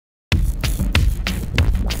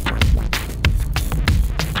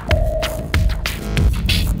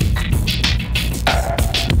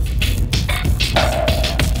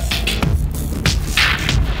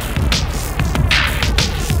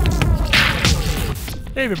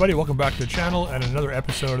Hey everybody, welcome back to the channel and another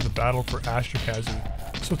episode of the battle for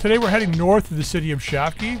Astrokaszy. So today we're heading north of the city of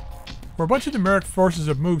Shafki, where a bunch of the Merrick forces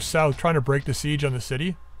have moved south trying to break the siege on the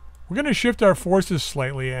city. We're going to shift our forces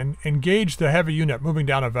slightly and engage the heavy unit moving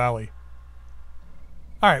down a valley.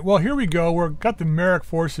 Alright, well here we go. We've got the Merrick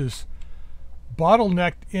forces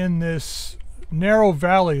bottlenecked in this narrow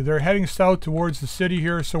valley. They're heading south towards the city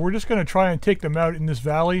here, so we're just going to try and take them out in this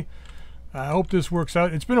valley. I hope this works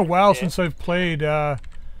out. It's been a while since I've played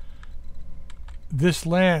this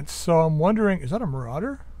lance, so I'm wondering, is that a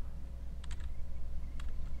marauder?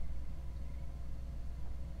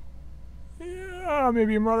 Yeah,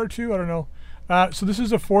 maybe a marauder too, I don't know. So this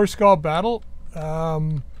is a four-skull battle,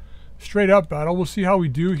 straight up battle. We'll see how we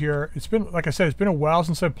do here. It's been, like I said, it's been a while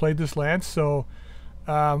since I've played this lance, so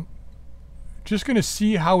just gonna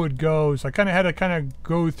see how it goes. I kind of had to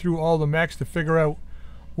go through all the mechs to figure out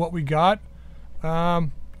what we got. I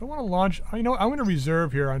want to launch, you know, I'm going to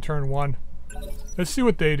reserve here on turn 1. Let's see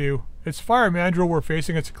what they do. It's Fire Mandrill we're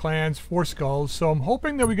facing, it's clans, 4 skulls, so I'm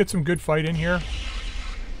hoping that we get some good fight in here.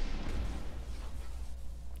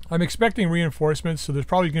 I'm expecting reinforcements, so there's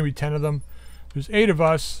probably going to be 10 of them. There's 8 of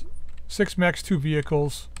us, 6 mechs, 2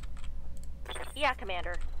 vehicles. Yeah,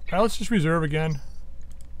 Commander. Alright, let's just reserve again.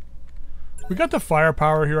 We got the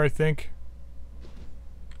firepower here, I think.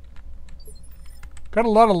 Got a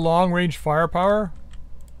lot of long-range firepower.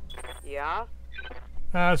 Yeah.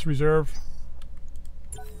 Let's reserve.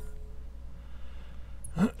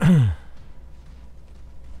 Yeah,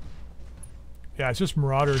 it's just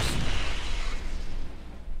marauders.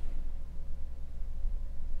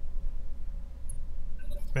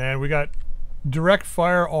 Man, we got direct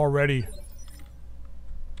fire already.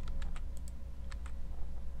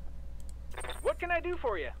 What can I do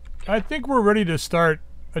for you? I think we're ready to start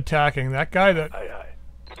attacking. That guy that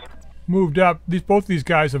moved up, both these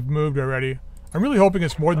guys have moved already. I'm really hoping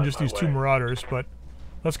it's more than just these 2 marauders, but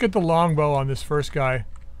let's get the longbow on this first guy.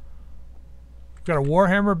 We've got a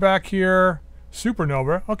warhammer back here.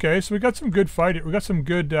 Supernova. Okay, so we got some good fight. We got some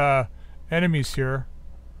good enemies here.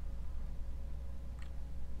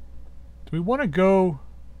 Do we want to go?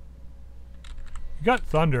 We got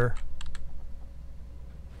thunder.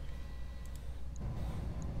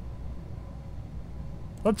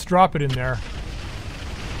 Let's drop it in there.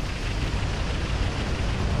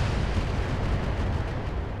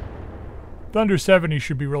 Thunder 70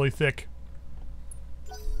 should be really thick.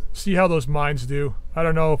 See how those mines do. I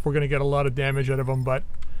don't know if we're going to get a lot of damage out of them, but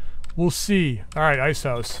we'll see. Alright, Ice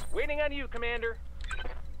House. Waiting on you, Commander.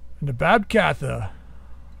 And the Babkatha.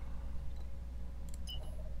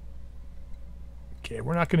 Okay,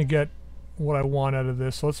 we're not going to get what I want out of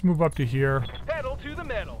this, so let's move up to here. Pedal to the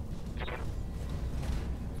metal.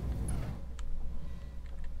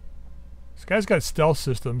 This guy's got stealth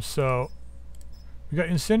systems, so we got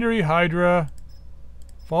Incendiary, Hydra,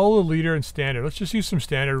 Follow the Leader, and Standard. Let's just use some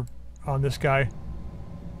Standard on this guy.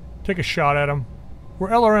 Take a shot at him. We're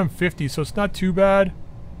LRM 50, so it's not too bad.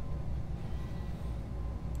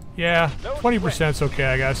 Yeah, 20%'s okay,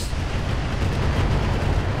 I guess.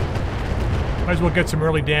 Might as well get some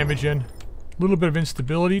early damage in. A little bit of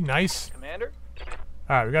instability, nice. Commander?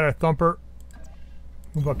 Alright, we got our Thumper.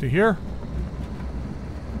 Move up to here.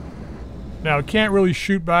 Now, we can't really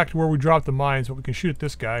shoot back to where we dropped the mines, but we can shoot at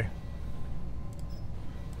this guy.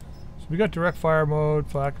 So we got direct fire mode,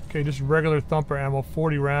 flak. Okay, just regular Thumper ammo,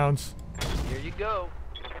 40 rounds. Here you go.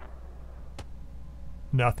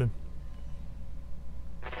 Nothing.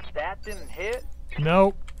 That didn't hit?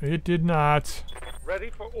 Nope, it did not. Ready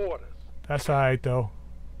for orders. That's alright, though.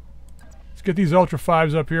 Let's get these Ultra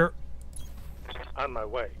 5s up here. On my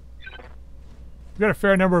way. We've got a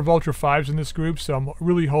fair number of Ultra 5s in this group, so I'm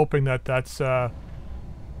really hoping that that's going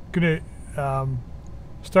to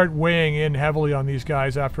start weighing in heavily on these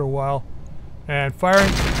guys after a while. And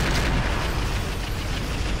firing.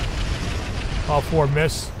 All 4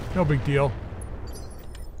 miss. No big deal.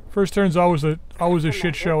 First turn's always a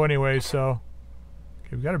shit show anyway, so...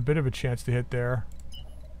 Okay, we got a bit of a chance to hit there.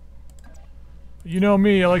 You know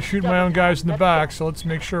me, I like shooting my own guys in the back, so let's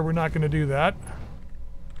make sure we're not going to do that.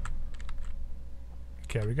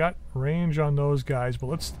 Okay, we got range on those guys, but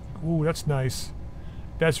let's... Ooh, that's nice.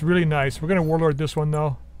 That's really nice. We're going to Warlord this one,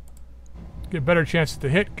 though. Get better chances to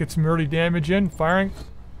hit, get some early damage in, firing.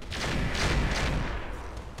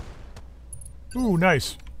 Ooh,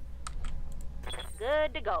 nice.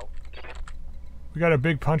 Good to go. We got a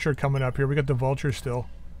big puncher coming up here. We got the Vulture still.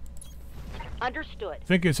 Understood. I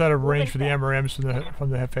think it's out of range for the MRMs from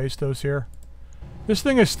the Hephaestos here. This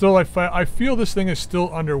thing is still... I feel this thing is still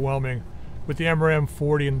underwhelming with the MRM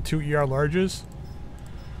 40 and the 2 ER larges.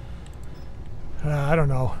 I don't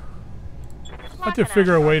know. I have to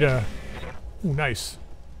figure a way to... Ooh, nice.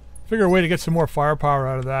 Figure a way to get some more firepower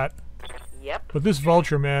out of that. Yep. But this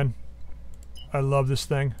Vulture, man, I love this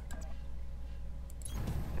thing.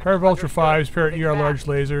 Pair of Vulture 5s, pair of ER large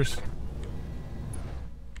lasers.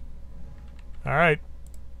 Alright.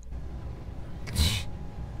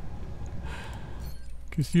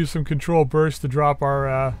 Just use some control bursts to drop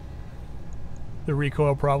our, the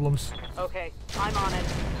recoil problems. Okay, I'm on it.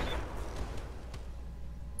 Is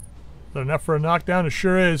that enough for a knockdown? It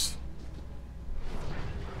sure is.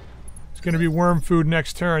 It's gonna be worm food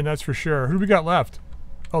next turn, that's for sure. Who do we got left?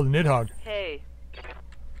 Oh, the Nidhogg. Hey.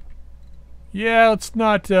 Yeah, let's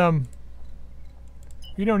not, you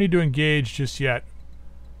don't need to engage just yet.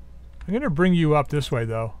 I'm gonna bring you up this way,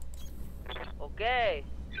 though. Okay.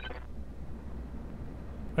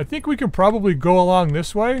 I think we can probably go along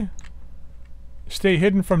this way. Stay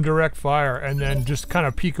hidden from direct fire, and then just kind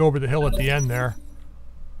of peek over the hill at the end there.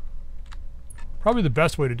 Probably the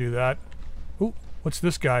best way to do that. Ooh, what's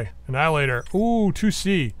this guy? Annihilator. Ooh,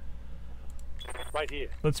 2C. Right here.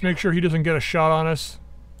 Let's make sure he doesn't get a shot on us.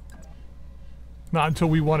 Not until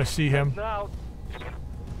we want to see him. Now.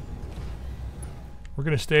 We're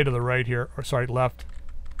going to stay to the right here. Or, sorry, left.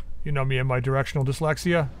 You know me and my directional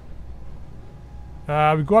dyslexia.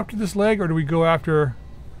 We go after this leg, or do we go after...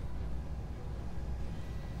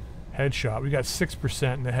 Headshot. We got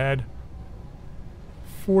 6% in the head.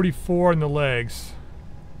 44 in the legs.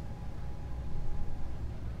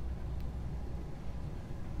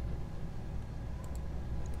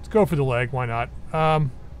 Let's go for the leg. Why not?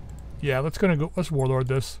 Yeah, let's warlord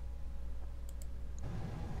this.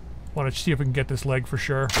 Want to see if we can get this leg for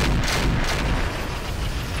sure.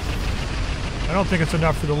 I don't think it's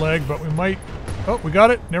enough for the leg, but we might. Oh, we got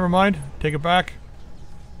it. Never mind. Take it back.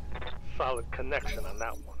 Solid connection on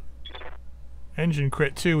that one. Engine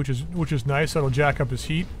crit too, which is nice. That'll jack up his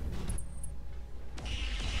heat.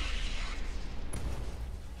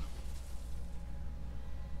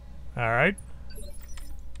 All right.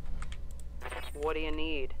 What do you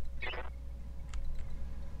need?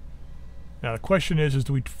 Now the question is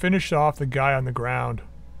do we finish off the guy on the ground?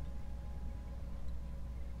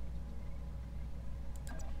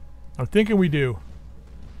 I'm thinking we do.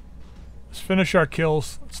 Let's finish our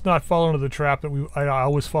kills. Let's not fall into the trap that I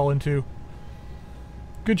always fall into.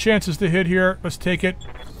 Good chances to hit here. Let's take it.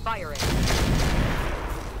 Fire it.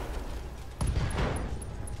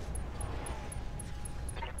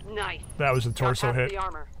 Nice. That was a torso hit. The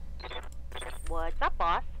armor. What's up,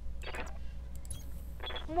 boss?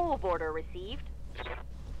 Move order received.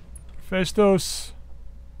 Festos.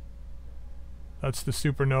 That's the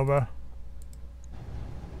supernova.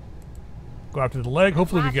 Go after the leg.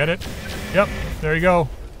 Hopefully we get it. Yep. There you go.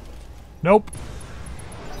 Nope.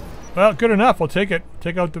 Well, good enough. We'll take it.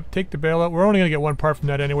 Take the bailout. We're only gonna get one part from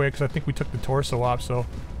that anyway, because I think we took the torso off. So.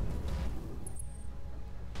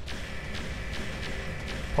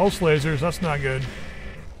 Pulse lasers. That's not good.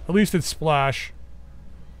 At least it's splash.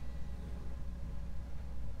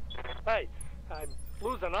 Hey, I'm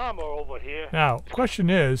losing armor over here. Now, question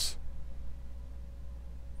is,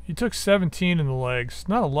 he took 17 in the legs.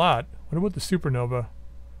 Not a lot. What about the supernova?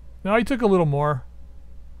 No, he took a little more.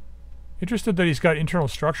 Interested that he's got internal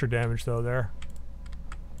structure damage though there.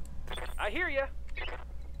 I hear ya.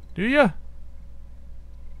 Do ya?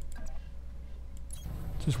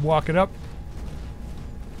 Just walk it up.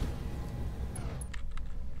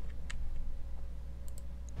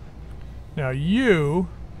 Now you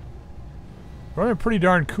running pretty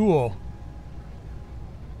darn cool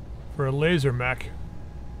for a laser mech.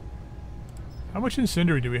 How much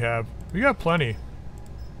incendiary do we have? We got plenty.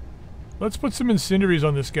 Let's put some incendiaries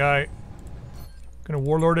on this guy. Gonna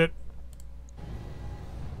warlord it.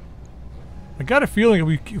 I got a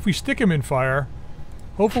feeling if we stick him in fire,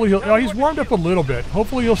 hopefully he'll... Oh, he's warmed up a little bit.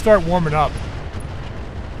 Hopefully he'll start warming up.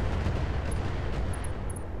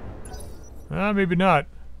 Maybe not.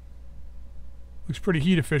 Looks pretty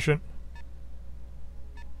heat efficient.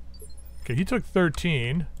 Okay, he took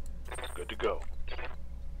 13. Good to go.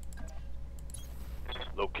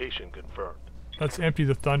 Location confirmed. Let's empty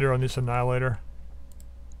the thunder on this annihilator.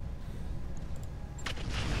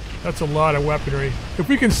 That's a lot of weaponry. If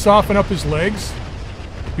we can soften up his legs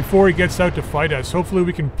before he gets out to fight us, hopefully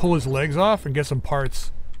we can pull his legs off and get some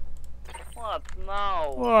parts. What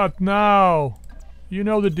now? What now? You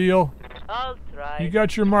know the deal. I'll try. You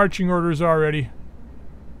got your marching orders already.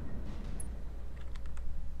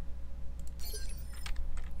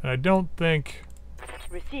 And I don't think...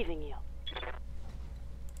 Receiving you.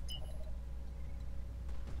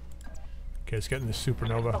 Okay, it's getting the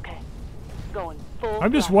supernova. Okay. Going full.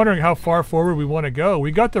 I'm just wondering how far forward we want to go.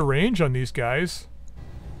 We got the range on these guys.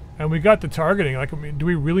 And we got the targeting. Like, I mean, do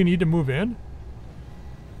we really need to move in?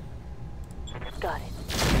 Got it.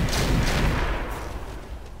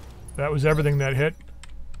 That was everything that hit.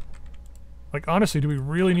 Like, honestly, do we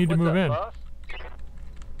really need to move in? Boss?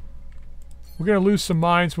 We're going to lose some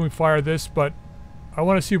mines when we fire this, but I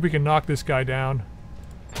want to see if we can knock this guy down.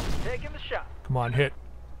 Taking the shot. Come on, hit.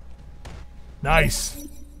 Nice.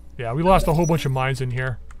 Yeah, we lost a whole bunch of mines in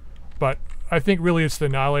here. But I think really it's the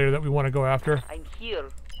Annihilator that we want to go after. I'm here.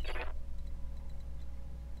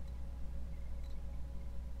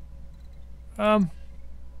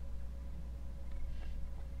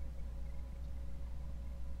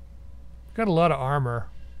 Got a lot of armor.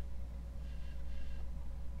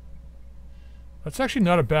 That's actually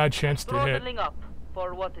not a bad chance to hit. Throttling up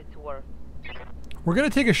for what it's worth. We're going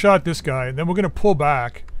to take a shot at this guy, and then we're going to pull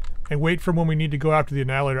back and wait for when we need to go after the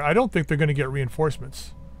Annihilator. I don't think they're going to get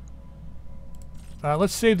reinforcements.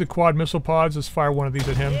 Let's save the quad missile pods. Let's fire one of these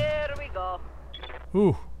at him. Here we go.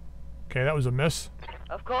 Ooh. Okay, that was a miss.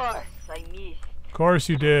 Of course, I missed. Of course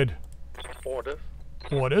you did. Orders.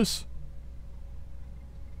 Orders.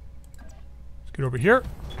 Let's get over here.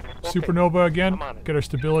 Okay. Supernova again. I'm on it. Get our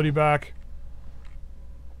stability back.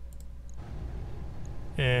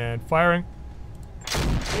 And firing.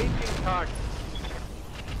 Engaging target.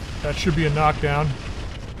 That should be a knockdown.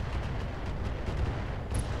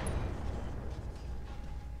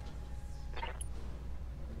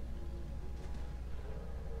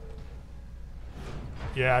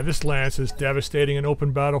 Yeah, this lance is devastating an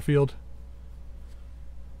open battlefield.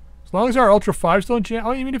 As long as our Ultra 5s don't jam,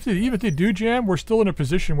 I mean, even if they do jam, we're still in a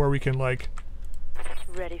position where we can, like,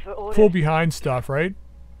 Ready for orders. pull behind stuff, right?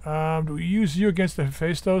 Do we use you against the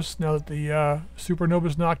Hephaestus now that the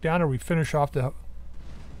Supernova's knocked down, or we finish off the...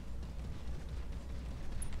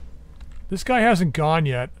 This guy hasn't gone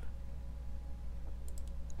yet.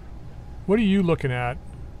 What are you looking at?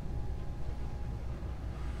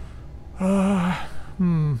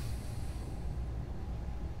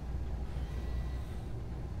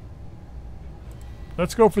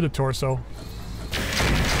 Let's go for the torso.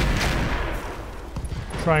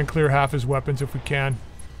 Try and clear half his weapons if we can.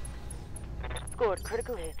 Scored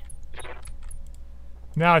critical hit.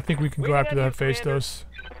 Now I think we can go We after the have you, Hephaestus.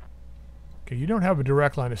 Okay, you don't have a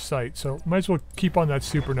direct line of sight, so might as well keep on that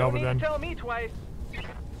Don't Supernova need to then. tell me twice.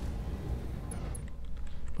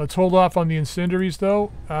 Let's hold off on the incendiaries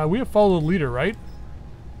though. We have follow the leader, right?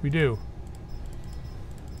 We do.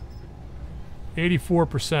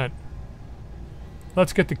 84%.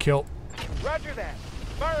 Let's get the kill. Roger that.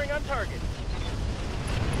 Firing on target.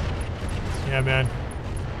 Yeah, man.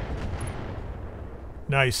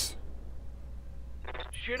 Nice.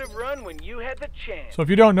 Should have run when you had the chance. So if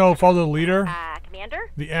you don't know, follow the leader.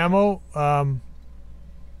 Commander? The ammo,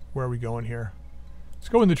 where are we going here? Let's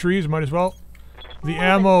go in the trees, might as well. The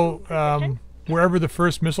ammo, wherever the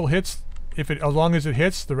first missile hits, as long as it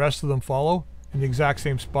hits, the rest of them follow in the exact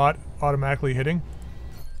same spot, automatically hitting.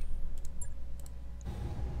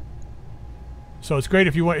 So it's great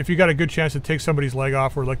if you got a good chance to take somebody's leg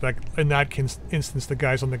off, or like in that instance, the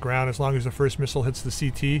guy's on the ground. As long as the first missile hits the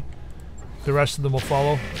CT, the rest of them will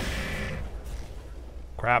follow.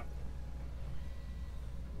 Crap.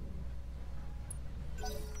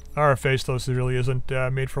 Our Hephaestus really isn't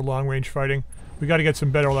made for long-range fighting. We got to get some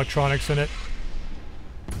better electronics in it.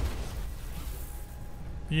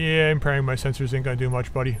 Yeah, impairing my sensors ain't gonna do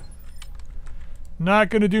much, buddy. Not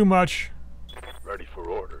gonna do much. Ready for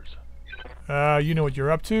orders. You know what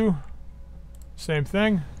you're up to. Same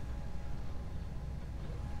thing.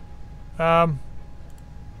 Come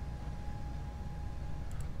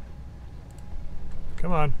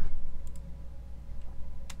on.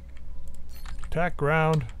 Attack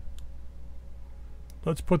ground.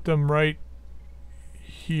 Let's put them right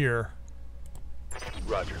here.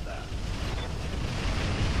 Roger that.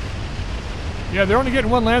 Yeah, they're only getting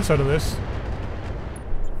one lance out of this.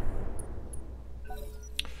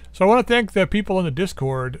 So I want to thank the people in the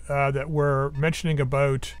Discord that were mentioning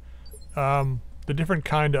about the different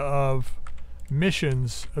kind of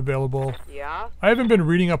missions available. Yeah? I haven't been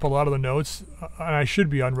reading up a lot of the notes, and I should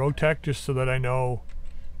be on Roguetech just so that I know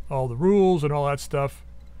all the rules and all that stuff.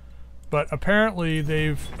 But apparently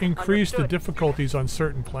they've increased the difficulties on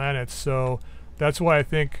certain planets, so that's why I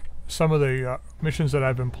think some of the missions that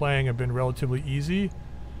I've been playing have been relatively easy.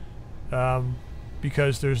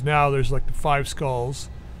 Because there's like the 5 skulls,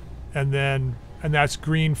 and that's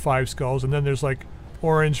green 5 skulls, and then there's like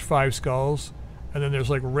orange 5 skulls, and then there's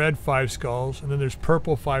like red 5 skulls, and then there's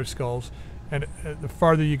purple 5 skulls, and the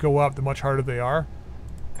farther you go up, the much harder they are.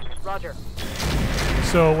 Roger.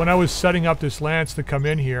 So when I was setting up this lance to come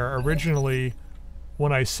in here, originally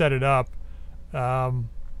when I set it up,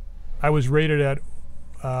 I was rated at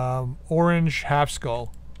orange half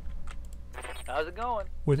skull How's it going?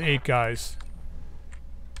 with 8 guys.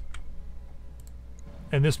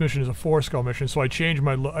 And this mission is a 4 skull mission, so I changed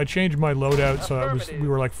my loadout, so it was,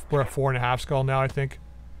 we're at 4.5 skull now, I think.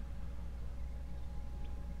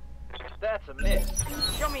 That's a miss.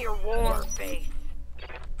 Show me your war face.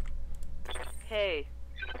 Hey,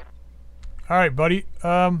 All right, buddy.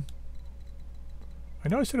 I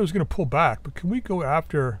know I said I was going to pull back, but can we go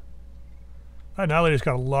after... That Annihilator's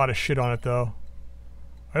got a lot of shit on it, though.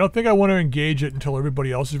 I don't think I want to engage it until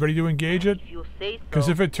everybody else is ready to engage it. if you say so. Because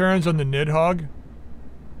if it turns on the Nidhogg,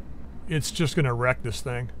 it's just going to wreck this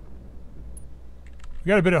thing. We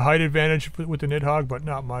got a bit of height advantage with the Nidhogg, but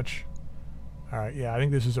not much. Alright, yeah, I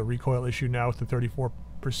think this is a recoil issue now with the 34%,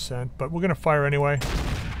 but we're going to fire anyway.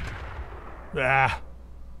 Ah.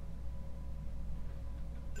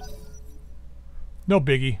 No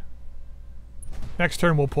biggie. Next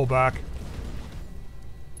turn we'll pull back.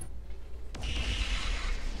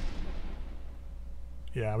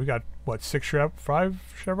 Yeah, we got, what,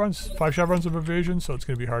 5 chevrons? 5 chevrons of evasion, so it's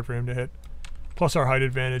going to be hard for him to hit. Plus our height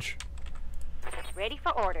advantage. Ready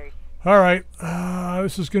for orders. Alright,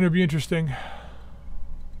 this is going to be interesting.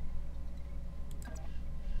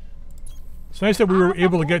 It's nice that we were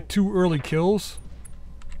able to get 2 early kills.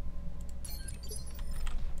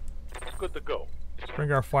 Good to go. Let's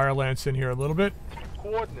bring our fire lance in here a little bit.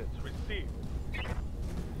 Coordinates received.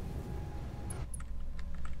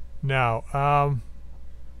 Now,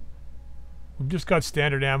 we've just got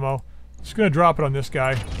standard ammo. Just going to drop it on this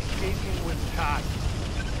guy. Engaging with TOC.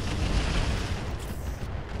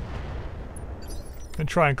 And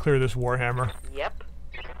try and clear this Warhammer. Yep.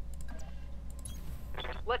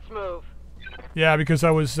 Let's move. Yeah, because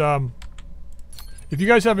I was, if you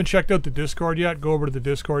guys haven't checked out the Discord yet, go over to the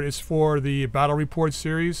Discord. It's for the Battle Report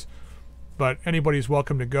series, but anybody's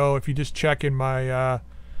welcome to go. If you just check in my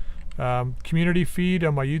community feed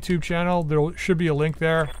on my YouTube channel, there should be a link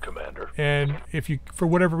there. Commander. And if you, for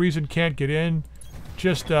whatever reason, can't get in,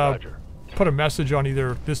 just put a message on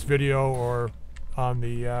either this video or on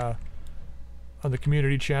the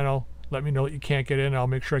community channel. Let me know that you can't get in. I'll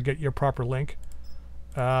make sure I get your proper link.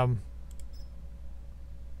 Let's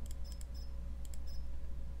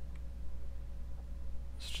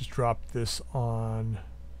just drop this on.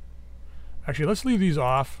 Actually, let's leave these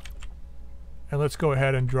off. And let's go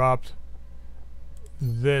ahead and drop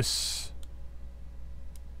this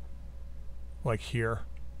like here.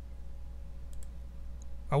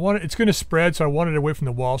 I want it, it's going to spread, so I want it away from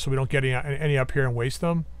the wall so we don't get any up here and waste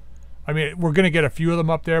them. I mean, we're going to get a few of them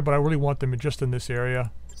up there, but I really want them just in this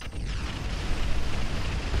area.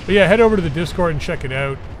 But yeah, head over to the Discord and check it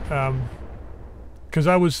out. Because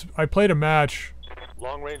I played a match.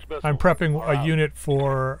 Long range missile. I'm prepping a unit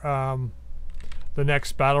for the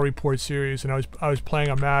next Battle Report series, and I was playing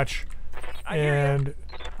a match, and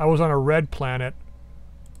I was on a red planet.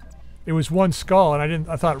 It was 1 skull, and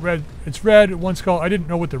I thought red, it's red, 1 skull. I didn't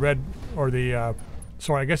know what the red, or the,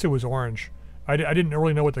 sorry, I guess it was orange. I didn't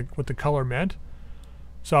really know what the color meant.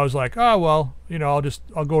 So I was like, oh, well, you know,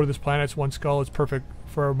 I'll go to this planet, it's 1 skull, it's perfect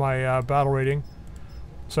for my battle rating.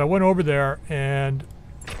 So I went over there, and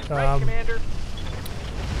Right, Commander.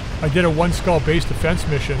 I did a 1 skull base defense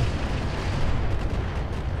mission.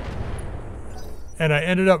 And I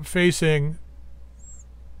ended up facing,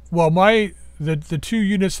 well, the 2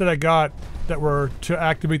 units that I got that were to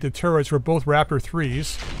activate the turrets were both Raptor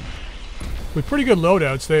 3s with pretty good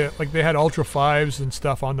loadouts. They had Ultra 5s and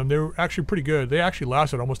stuff on them. They were actually pretty good. They actually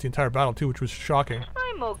lasted almost the entire battle too, which was shocking.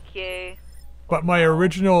 I'm okay. But the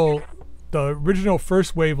original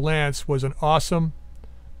first wave Lance was an awesome,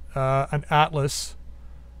 an Atlas,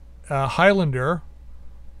 Highlander,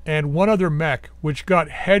 and 1 other mech, which got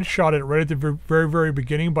headshotted right at the very, very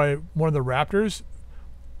beginning by one of the Raptors.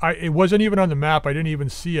 It wasn't even on the map. I didn't even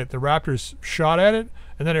see it. The Raptors shot at it,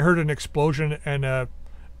 and then I heard an explosion and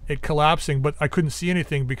it collapsing, but I couldn't see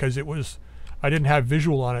anything because I didn't have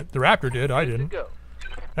visual on it. The Raptor did. I didn't.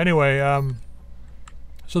 Anyway,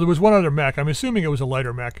 so there was 1 other mech. I'm assuming it was a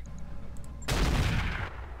lighter mech.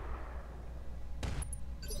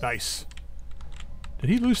 Nice. Did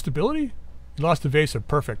he lose stability? He lost evasive.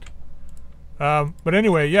 Perfect. But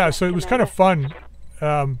anyway, yeah, so it was kind of fun.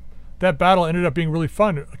 That battle ended up being really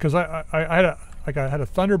fun because I had a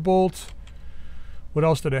Thunderbolt. What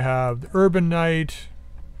else did I have? The Urban Knight.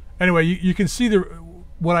 Anyway, you can see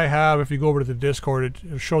what I have if you go over to the Discord.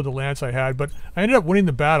 It showed the Lance I had, but I ended up winning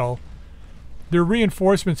the battle. Their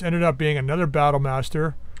reinforcements ended up being another Battle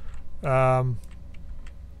Master, a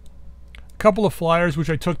couple of flyers which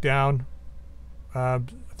I took down. I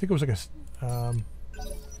think it was like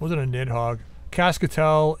wasn't a Nidhogg.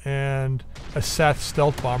 Cascatel and a Seth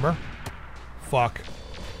stealth bomber. Fuck.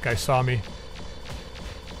 Guy saw me.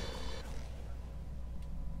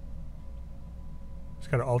 He's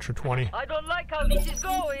got an Ultra 20. I don't like how this is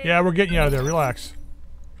going. Yeah, we're getting you out of there. Relax.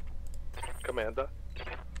 Commander.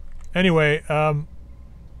 Anyway,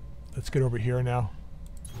 let's get over here now.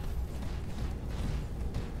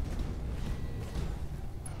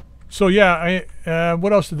 So yeah,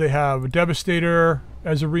 what else did they have? A Devastator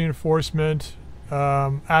as a reinforcement,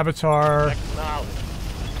 Avatar,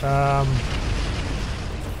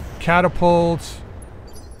 Catapult.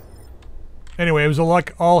 Anyway, it was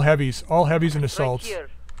all heavies and assaults. Right here.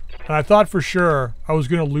 And I thought for sure I was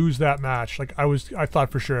gonna lose that match. Like I thought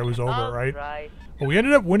for sure it was over, right? Right. But we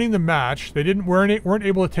ended up winning the match. They weren't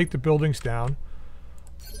able to take the buildings down.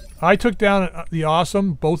 I took down the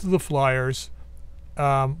Awesome, both of the flyers,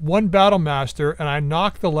 one Battle Master, and I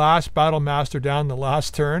knocked the last Battle Master down the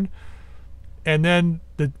last turn, and then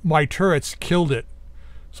my turrets killed it.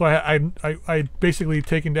 So I basically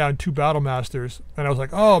taken down 2 Battle Masters, and I was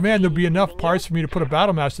like, oh man, there'll be enough parts for me to put a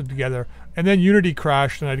Battle Master together. And then Unity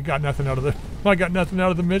crashed, and I got nothing out of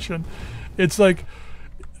the mission. It's like,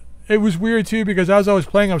 it was weird too, because as I was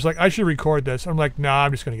playing, I was like, I should record this. I'm like, nah,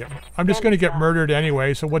 I'm just gonna get murdered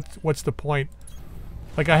anyway. So what's the point?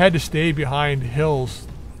 Like, I had to stay behind hills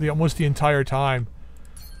almost the entire time,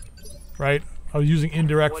 right? I was using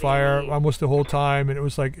indirect fire almost the whole time, and it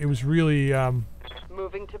was like, it was really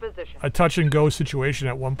Moving to position. a touch and go situation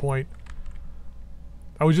at one point.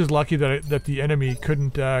 I was just lucky that the enemy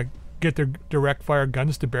couldn't get their direct fire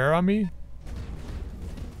guns to bear on me.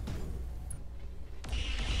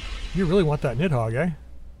 You really want that Nidhogg, eh?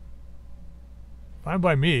 Fine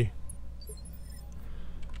by me.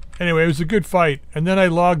 Anyway, it was a good fight, and then I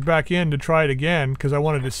logged back in to try it again because I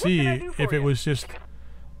wanted to see if it was just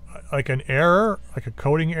like an error, like a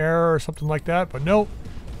coding error or something like that. But no,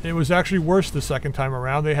 it was actually worse the second time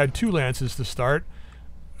around. They had 2 lances to start,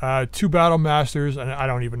 2 Battle Masters, and I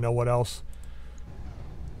don't even know what else.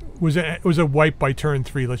 It was a wipe by turn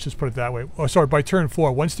 3, let's just put it that way. Oh, sorry, by turn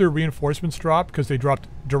 4. Once their reinforcements dropped, because they dropped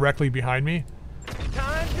directly behind me,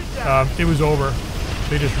 it was over.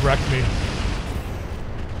 They just wrecked me.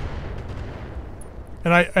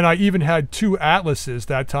 And I even had 2 Atlases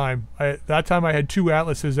that time. That time I had 2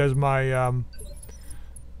 Atlases as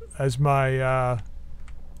my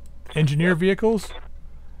engineer vehicles,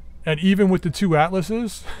 and even with the 2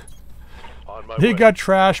 Atlases, they got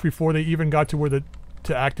trashed before they even got to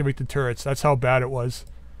to activate the turrets. That's how bad it was.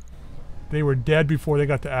 They were dead before they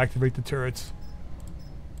got to activate the turrets.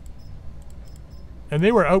 And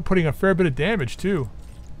they were outputting a fair bit of damage too.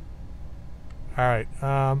 Alright,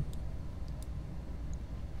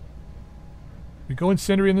 we go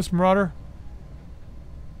Incendiary in this Marauder?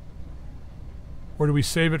 Or do we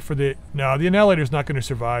save it for the... No, the Annihilator's not going to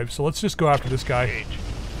survive, so let's just go after this guy.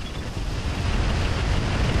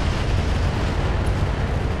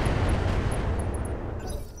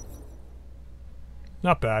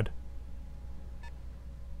 Not bad.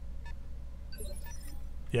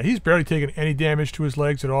 Yeah, he's barely taking any damage to his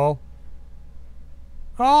legs at all.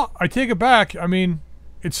 Oh, I take it back. I mean,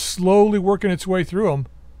 it's slowly working its way through him.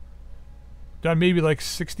 Done maybe like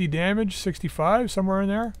 60 damage, 65, somewhere in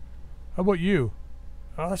there. How about you?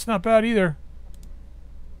 Oh, that's not bad either.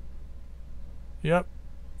 Yep.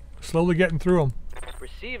 Slowly getting through him.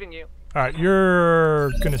 Receiving you. Alright, you're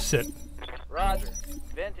gonna sit. Roger.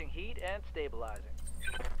 Venting heat and stabilizing.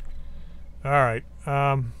 Alright,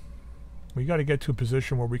 we gotta get to a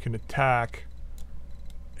position where we can attack.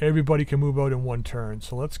 Everybody can move out in 1 turn.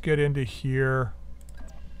 So let's get into here.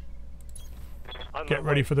 Get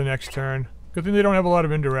ready for the next turn. Good thing they don't have a lot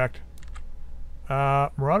of indirect.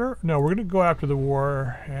 Marauder? No, we're gonna go after the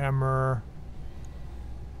Warhammer.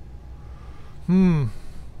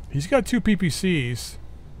 He's got 2 PPCs.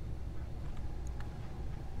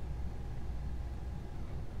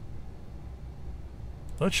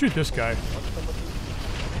 Let's shoot this guy.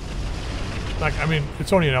 Like, I mean,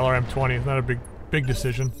 it's only an LRM-20. It's not a big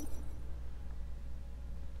decision.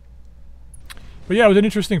 But yeah, it was an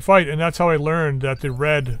interesting fight, and that's how I learned that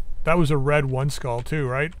that was a red 1 skull too,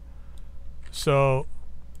 right? So...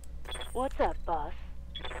 What's up, boss?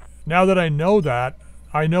 Now that I know that,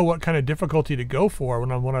 I know what kind of difficulty to go for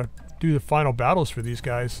when I want to do the final battles for these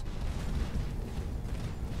guys.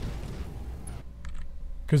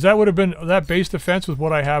 Because that would have been, that base defense with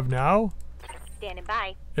what I have now, Standing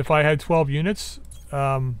by. if I had 12 units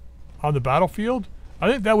on the battlefield, I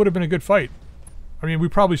think that would have been a good fight. I mean, we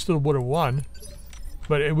probably still would have won,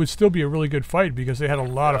 but it would still be a really good fight because they had a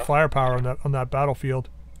lot of firepower on that battlefield.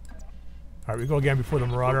 Alright, we go again before the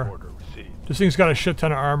Marauder. Proceed. This thing's got a shit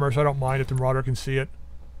ton of armor, so I don't mind if the Marauder can see it.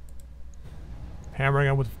 Hammering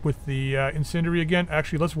on with the incendiary again.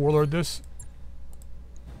 Actually, let's warlord this.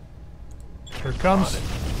 Here it comes.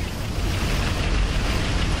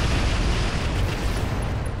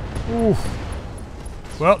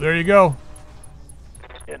 Oof. Well, there you go.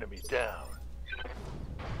 Enemy down.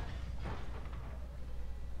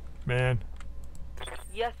 Man.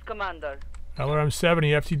 Yes, Commander. LRM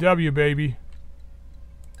 70 FTW, baby.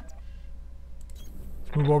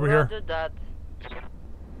 Let's move over here. Roger that.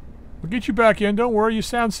 We'll get you back in. Don't worry, you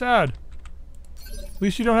sound sad. At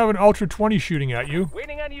least you don't have an Ultra 20 shooting at you.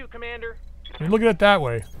 Waiting on you, Commander. I mean, look at it that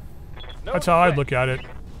way. No That's how I'd threat. look at it.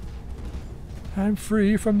 I'm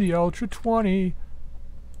free from the Ultra 20.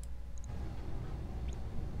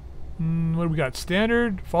 What do we got?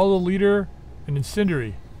 Standard, follow the leader, and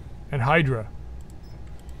incendiary, and Hydra.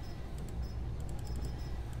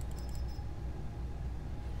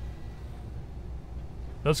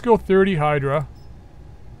 Let's go 30 Hydra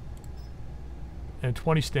and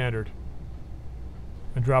 20 standard,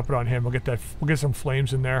 and drop it on him. We'll get that. We'll get some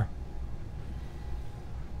flames in there.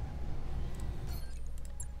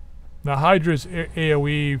 Now Hydra's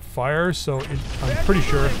AoE fires, so I'm pretty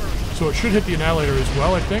sure. So it should hit the annihilator as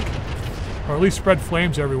well, I think, or at least spread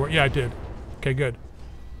flames everywhere. Yeah, it did. Okay, good.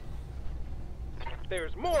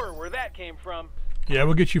 There's more where that came from. Yeah,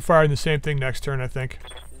 we'll get you firing the same thing next turn, I think.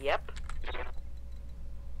 Yep.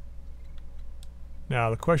 Now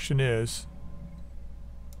the question is,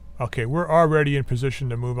 okay, we're already in position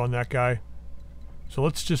to move on that guy, so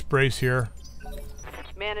let's just brace here.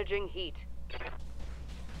 Managing heat.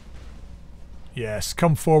 Yes,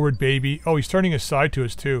 come forward, baby. Oh, he's turning his side to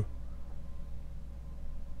us too.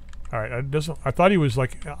 All right, I thought he was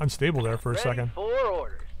like unstable there for a Ready second. for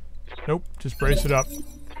orders. Nope, just brace it up.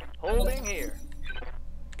 Holding here.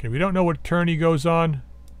 Okay, we don't know what turn he goes on.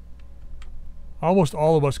 Almost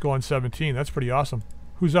all of us go on 17. That's pretty awesome.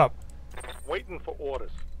 Who's up? Waiting for orders.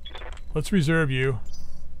 Let's reserve you,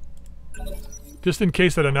 just in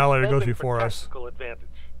case that annihilator goes Holding for before us. tactical advantage.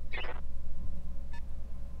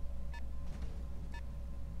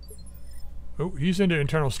 Oh, he's into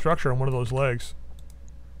internal structure on one of those legs.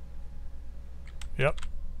 Yep.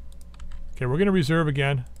 Okay, we're gonna reserve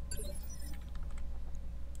again.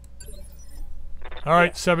 All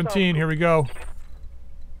right, 17. Here we go.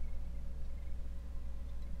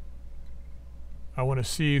 I want to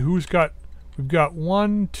see who's got. We've got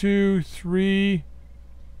 1, 2, 3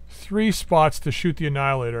 spots to shoot the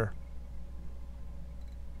annihilator.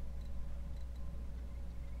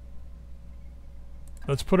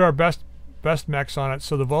 Let's put our best mechs on it.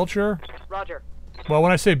 So the vulture. Roger. Well,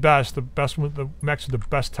 when I say best, the best one, the mechs with the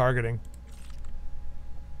best targeting.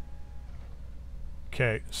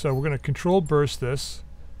 Okay, so we're gonna control burst this.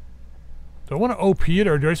 Do I want to OP it,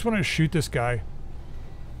 or do I just want to shoot this guy?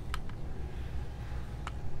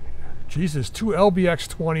 Jesus, 2 LBX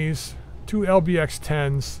 20s, 2 LBX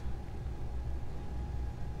 10s.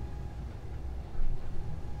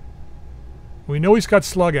 We know he's got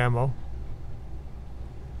slug ammo.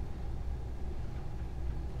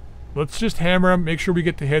 Let's just hammer him, make sure we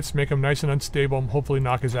get the hits, make him nice and unstable, and hopefully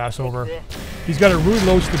knock his ass over. He's got a really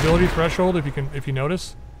low stability threshold, if you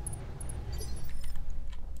notice.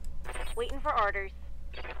 Waiting for orders.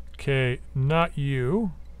 Okay, not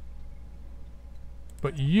you.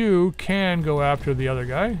 But you can go after the other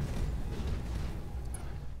guy.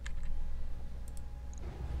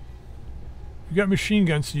 You got machine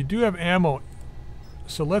guns, so you do have ammo.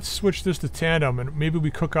 So let's switch this to tandem, and maybe we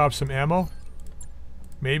cook off some ammo.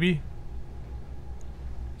 Maybe.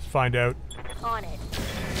 Let's find out. On it.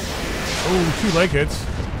 Oh, 2 leg hits.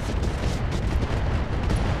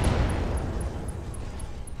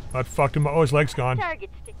 That fucked him up. Oh, his leg's gone. Target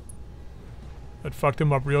stick. That fucked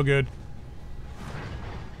him up real good.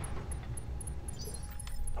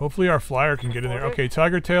 Hopefully our flyer can get in there. Okay,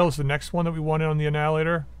 Tiger Tail is the next one that we want in on the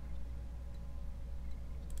annihilator.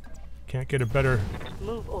 Can't get a better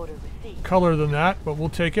Move order received. color than that, but we'll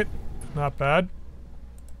take it. Not bad.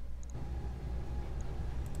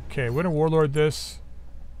 Okay, we're gonna warlord this.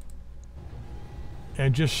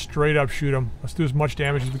 And just straight up shoot him. Let's do as much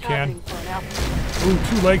damage as we can. Targeting for an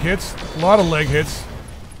alpha. Ooh, 2 leg hits. A lot of leg hits.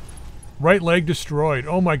 Right leg destroyed.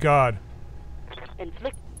 Oh my god.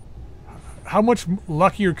 Inflict. How much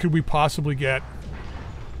luckier could we possibly get?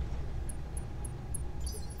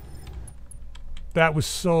 That was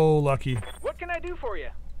so lucky. What can I do for you?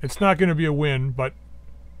 It's not going to be a win, but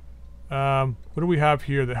what do we have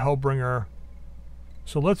here? The Hellbringer.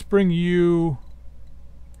 So let's bring you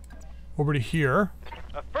over to here.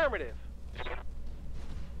 Affirmative.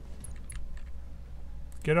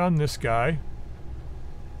 Get on this guy.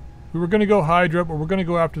 We were going to go Hydra, but we're going to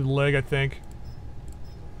go after the leg, I think.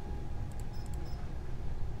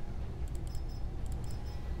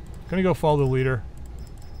 Going to go follow the leader.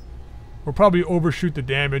 We'll probably overshoot the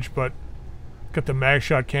damage, but got the mag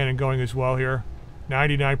shot cannon going as well here.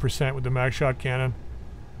 99% with the mag shot cannon.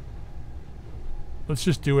 Let's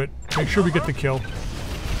just do it. Make sure we get the kill.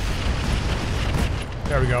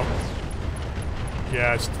 There we go.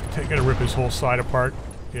 Yeah, it's gonna rip his whole side apart.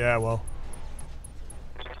 Yeah, well.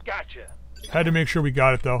 Gotcha. Had to make sure we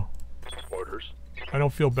got it though. Orders. I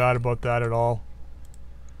don't feel bad about that at all.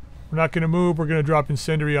 We're not gonna move. We're gonna drop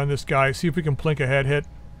incendiary on this guy. See if we can plink a head hit.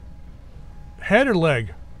 Head or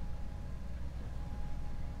leg?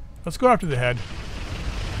 Let's go after the head.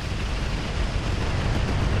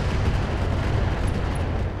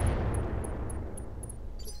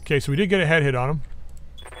 Okay, so we did get a head hit on him.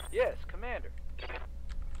 Yes, Commander.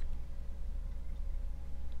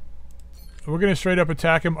 We're going to straight up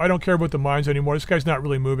attack him. I don't care about the mines anymore. This guy's not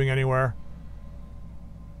really moving anywhere.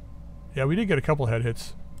 Yeah, we did get a couple head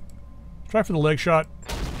hits. Try for the leg shot.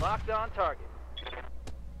 Locked on target.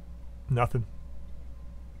 Nothing.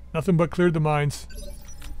 Nothing but cleared the mines.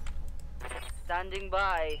 Standing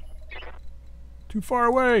by. Too far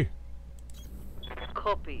away.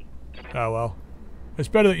 Copy. Oh well. It's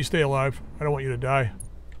better that you stay alive. I don't want you to die.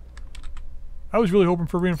 I was really hoping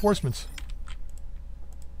for reinforcements.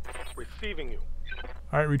 Receiving you.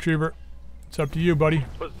 Alright, Retriever. It's up to you, buddy.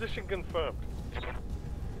 Position confirmed.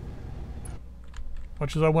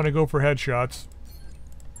 Much as I want to go for headshots.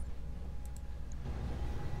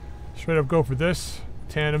 Straight up go for this.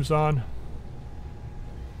 Tandem's on.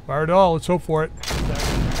 Fire it all. Let's hope for it.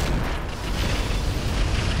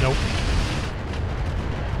 Nope.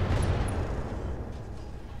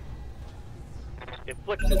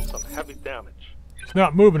 Inflicted some heavy damage. He's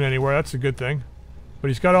not moving anywhere. That's a good thing. But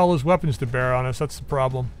he's got all his weapons to bear on us. That's the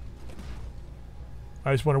problem.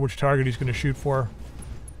 I just wonder which target he's going to shoot for.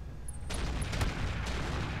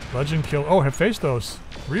 Legend kill. Oh, Hephaestus.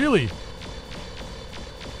 Really?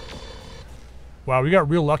 Wow, we got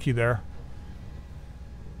real lucky there.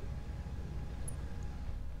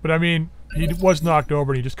 But I mean, he was knocked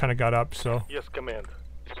over and he just kind of got up, so. Yes, Commander.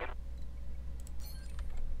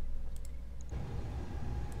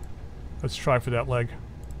 Let's try for that leg.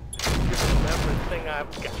 Give them everything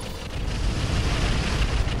I've got.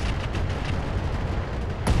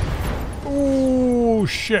 Ooh,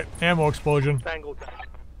 shit. Ammo explosion. Tangled down.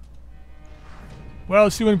 Well,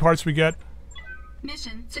 let's see what parts we get.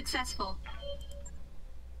 Mission successful.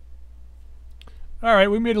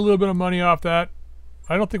 Alright, we made a little bit of money off that.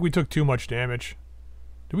 I don't think we took too much damage.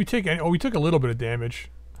 Did we take any? Oh, we took a little bit of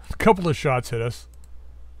damage. A couple of shots hit us.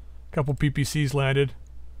 A couple PPCs landed.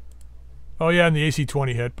 Oh yeah, and the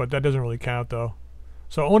AC-20 hit, but that doesn't really count though.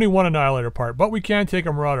 So only one Annihilator part, but we can take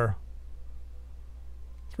a Marauder.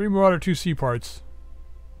 3 Marauder 2C parts.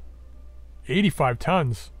 85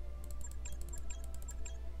 tons.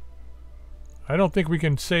 I don't think we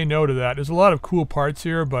can say no to that. There's a lot of cool parts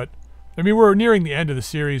here, but I mean, we're nearing the end of the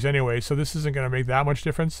series anyway, so this isn't going to make that much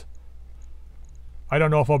difference. I don't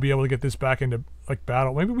know if I'll be able to get this back into like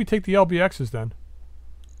battle. Maybe we take the LBXs then.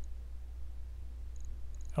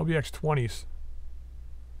 LBX 20s.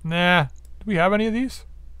 Nah. Do we have any of these?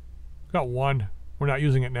 We've got one. We're not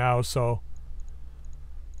using it now, so.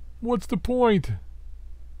 What's the point?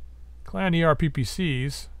 Clan ER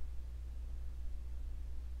PPCs.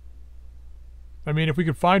 I mean, if we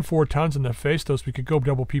could find 4 tons in the Hephaestus, we could go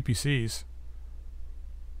double PPCs.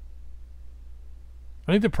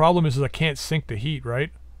 I think the problem is I can't sink the heat,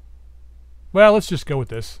 right? Well, let's just go with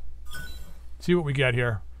this. See what we get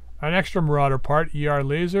here. An extra Marauder part, ER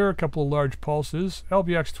laser, a couple of large pulses,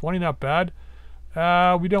 LBX 20, not bad.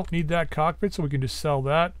 We don't need that cockpit, so we can just sell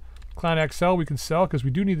that. Clan XL we can sell because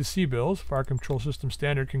we do need the C-bills. Fire control system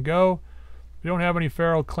standard can go. We don't have any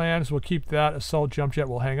feral clans, so we'll keep that. Assault jump jet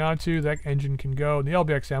we'll hang on to. That engine can go. And the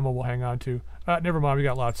LBX ammo we'll hang on to. Never mind, we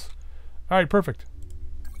got lots. Alright, perfect.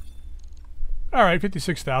 Alright,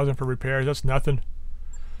 56,000 for repairs. That's nothing.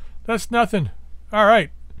 That's nothing.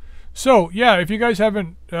 Alright. So, yeah, if you guys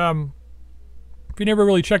haven't, if you never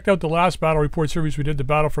really checked out the last battle report series we did, the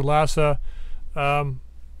Battle for Lhasa,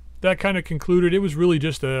 that kind of concluded. It was really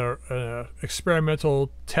just a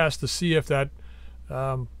experimental test to see if that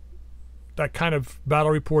that kind of battle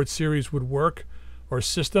report series would work, or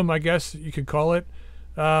system, I guess you could call it.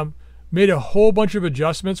 Made a whole bunch of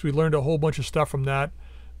adjustments. We learned a whole bunch of stuff from that,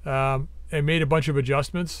 and made a bunch of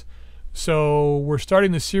adjustments. So we're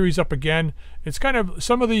starting the series up again. It's kind of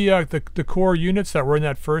some of the core units that were in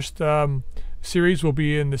that first series will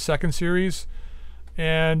be in the second series.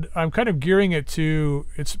 and I'm kind of gearing it to,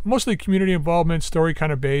 it's mostly community involvement, story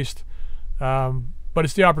kind of based, but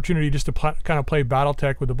it's the opportunity just to kind of play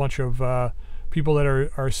BattleTech with a bunch of people that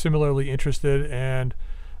are similarly interested, and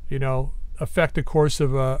you know, affect the course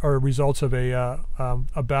of or results of a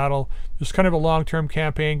battle. There's kind of a long-term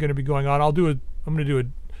campaign going to be going on. I'm going to do a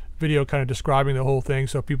video kind of describing the whole thing,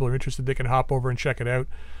 so if people are interested, they can hop over and check it out.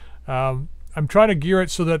 I'm trying to gear it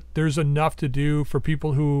so that there's enough to do for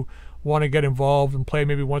people who want to get involved and play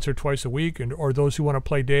maybe once or twice a week, or those who want to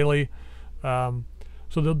play daily. So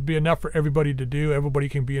there'll be enough for everybody to do. Everybody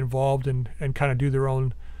can be involved and kind of do their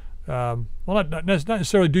own, well, not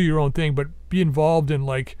necessarily do your own thing, but be involved in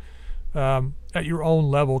like at your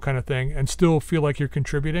own level kind of thing, and still feel like you're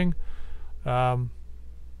contributing. But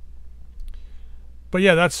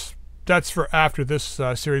yeah, that's for after this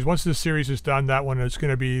series. Once this series is done, that one is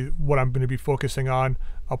going to be what I'm going to be focusing on.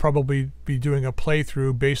 I'll probably be doing a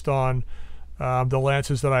playthrough based on the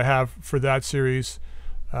lances that I have for that series.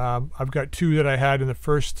 I've got 2 that I had in the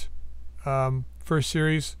first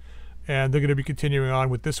series, and they're going to be continuing on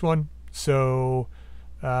with this one. So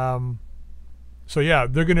yeah,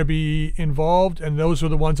 they're going to be involved, and those are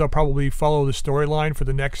the ones I'll probably follow the storyline for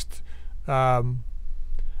the next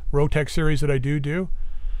Roguetech series that I do.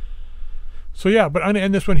 So yeah, but I'm going to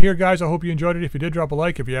end this one here, guys. I hope you enjoyed it. If you did, drop a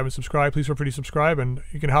like. If you haven't subscribed, please feel free to subscribe, and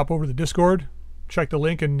you can hop over to the Discord. Check the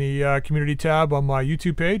link in the community tab on my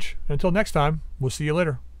YouTube page. Until next time, we'll see you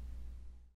later.